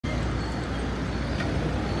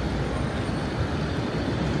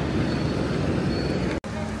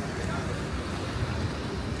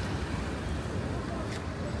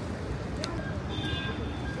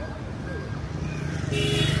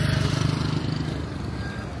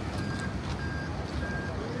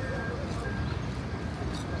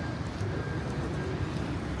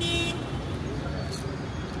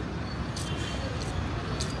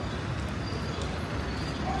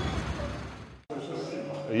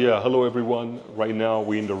Yeah, hello everyone. Right now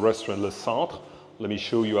we're in the restaurant Le Centre. Let me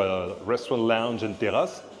show you a restaurant lounge and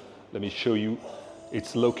terrasse. Let me show you.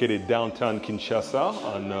 It's located downtown Kinshasa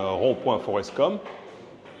on Rond-Point Forestcom.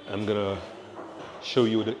 I'm gonna show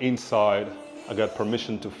you the inside. I got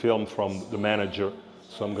permission to film from the manager,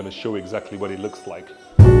 so I'm gonna show you exactly what it looks like.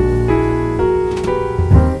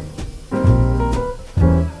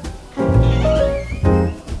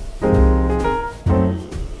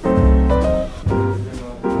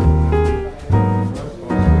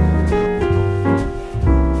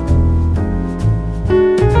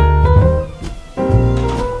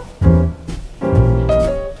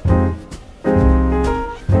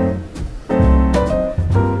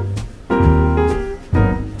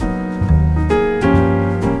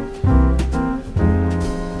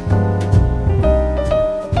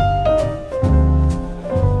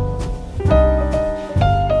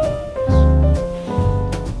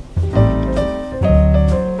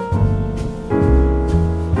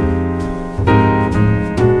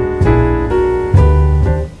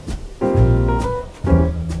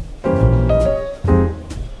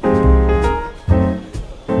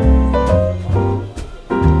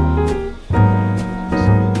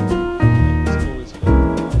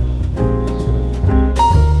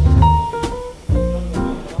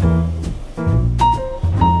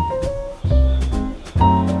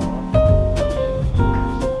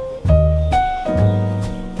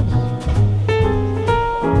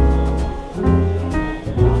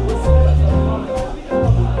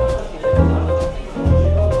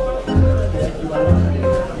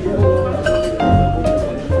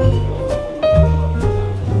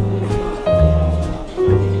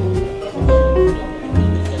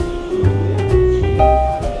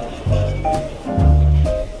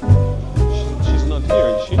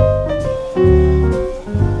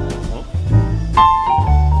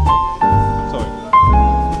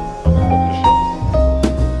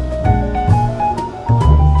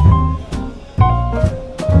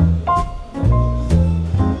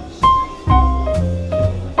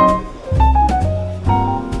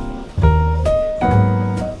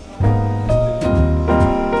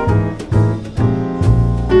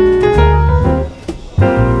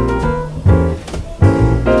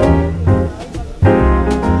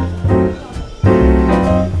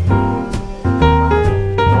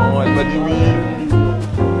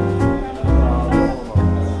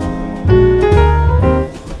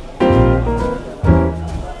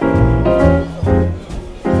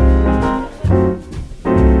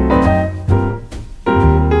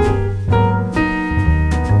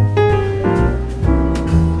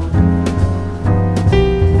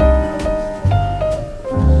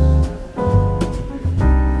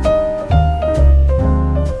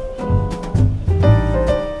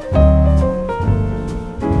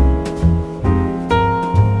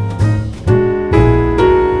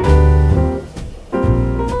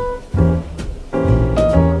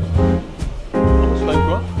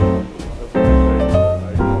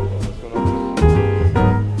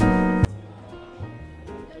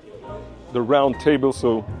 The round table,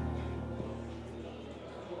 so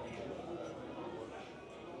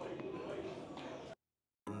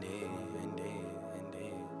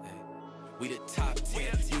we the top 10,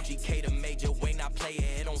 UGK the major, way not play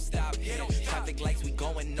it don't stop here. Traffic lights, we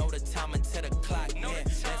going, know the time until the clock near.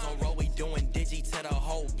 Hands on road, we doing digi to the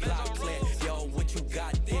whole block clear. Yo, what you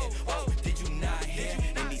got there? Oh, did you not hear?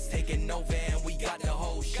 And he's taking over and we got the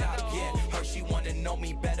whole shop, yeah. Her, she wanna know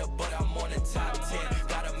me better, but I'm on the top 10.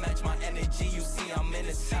 Gotta match my energy, you see I'm in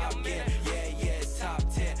the top, yeah. Yeah, it's top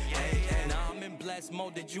 10, hey. Now I'm in blessed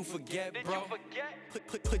mode, did you forget, bro?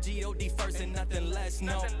 Put G.O.D. first and nothing less,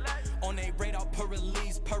 no. On a radar per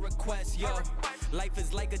release, per request, yo. Life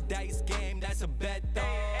is like a dice game, that's a bet, though.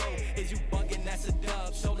 Is you bugging, that's a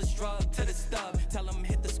dub. Shoulder shrug to the stub. Tell them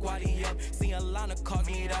hit the squatty up. See a line of cars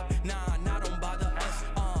meet up. Nah, don't bother us.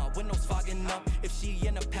 Windows fogging up. If she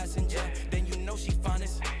in a passenger, then you know she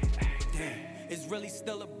finest. Damn. It's really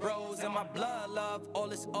still a bros and my blood love. All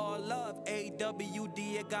is all love.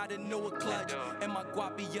 AWD, I got a newer clutch. And my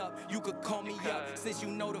guapi up, you could call me up. Since you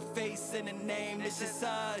know the face and the name, this is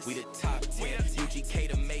us. We the top 10,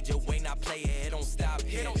 UGK the major, way not play it don't stop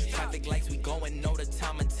here. Traffic lights, we going, know the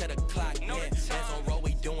time until the clock near. Hands on road,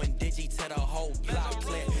 we doing digi to the whole block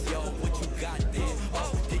clear. Yo, what you got there?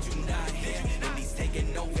 Oh, did you not hear? And he's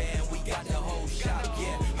taking over and we got the whole shop,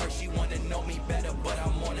 yeah. Her, she wanna know me better, but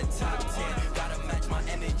I'm on the top 10. Gotta match my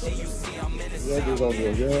energy, you see I'm in the top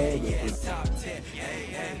 10. Yeah, top 10.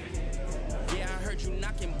 Hey. Yeah, I heard you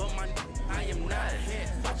knocking, but I am not here.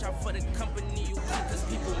 Watch out for the company you with, cause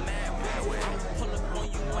people mad. Pull up on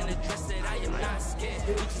you in a dress that I am not scared.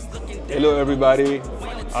 Hello everybody,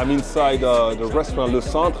 I'm inside the restaurant Le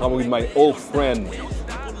Centre. I'm with my old friend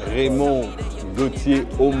Raymond Gauthier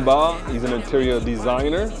Omba. He's an interior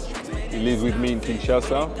designer. He lives with me in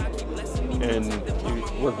Kinshasa and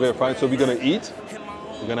he works very fine. So we're gonna eat,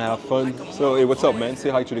 we're gonna have fun. So hey, what's up, man? Say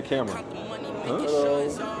hi to the camera. Huh? Hello.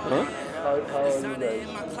 Huh? How are you guys?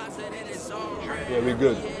 Yeah, we're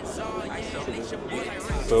good.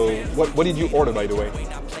 So what did you order, by the way?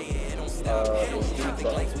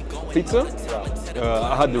 Pizza? Yeah.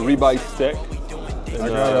 I had the ribeye steak. And, I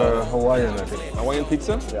got a Hawaiian, I think. Hawaiian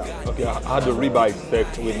pizza? Yeah. Okay, I had the ribeye steak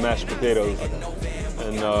with mashed potatoes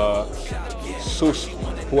and sauce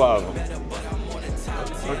poivre.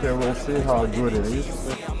 Okay, we'll see how good it is.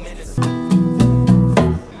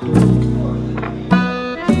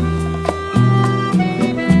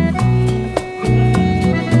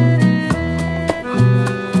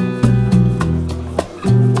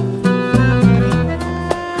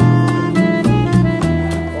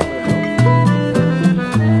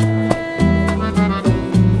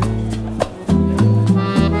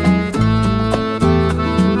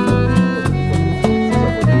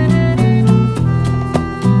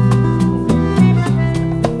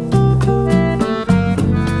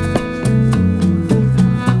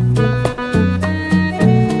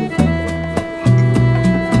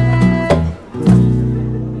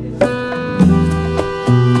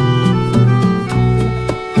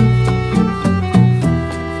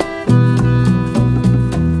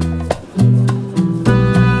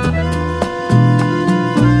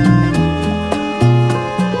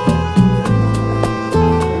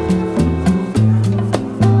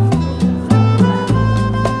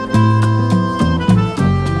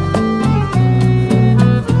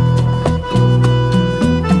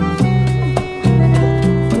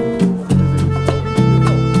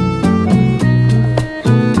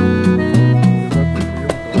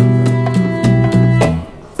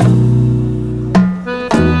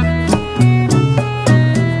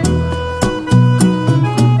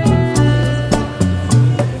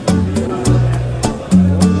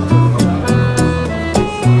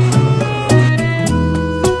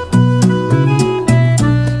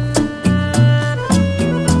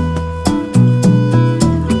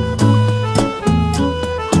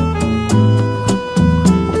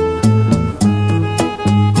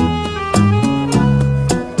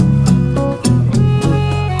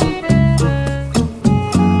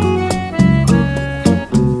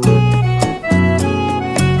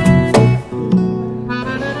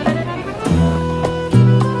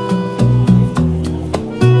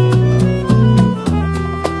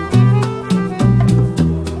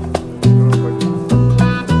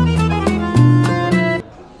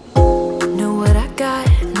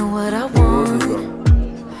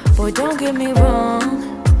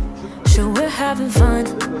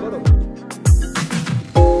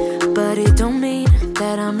 But it don't mean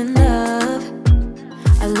that I'm in love.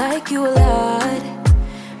 I like you a lot,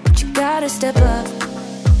 but you gotta step up.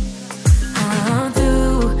 I'm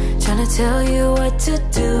through trying to tell you what to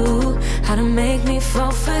do, how to make me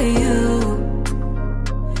fall for you.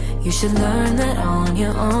 You should learn that on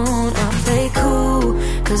your own. I'll play cool,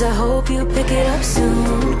 cause I hope you pick it up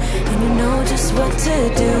soon, and you know just what to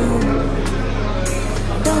do.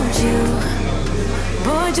 Don't you?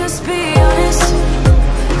 Boy, just be honest.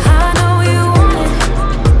 I know you want it,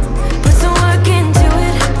 put some work into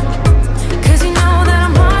it, cause you know that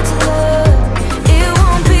I'm hard to love. It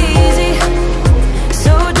won't be easy,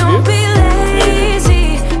 so don't be lazy.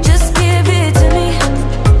 Just give it to me,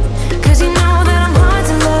 cause you know that I'm hard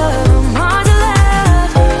to love. I'm hard to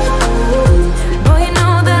love. Boy, you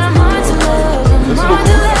know that I'm hard to love. I'm hard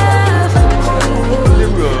to love.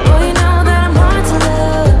 Boy, you know that I'm hard to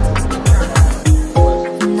love.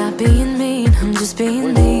 I'm not being mean, I'm just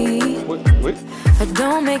being mean. I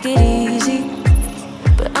don't make it easy,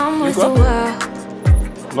 but I'm worth a while.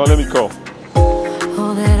 No, let me call.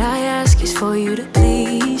 All that I ask is for you to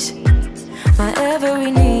please my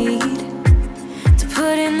every need, to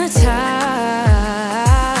put in the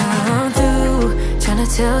time. I'm through trying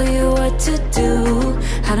to tell you what to do,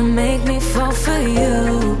 how to make me fall for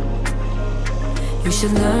you. You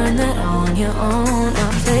should learn that on your own.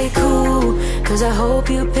 I'll play cool, cause I hope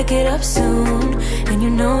you pick it up soon, and you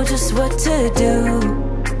know just what to do.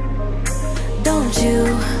 Don't you?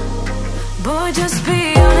 Boy, just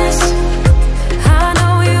be honest. I know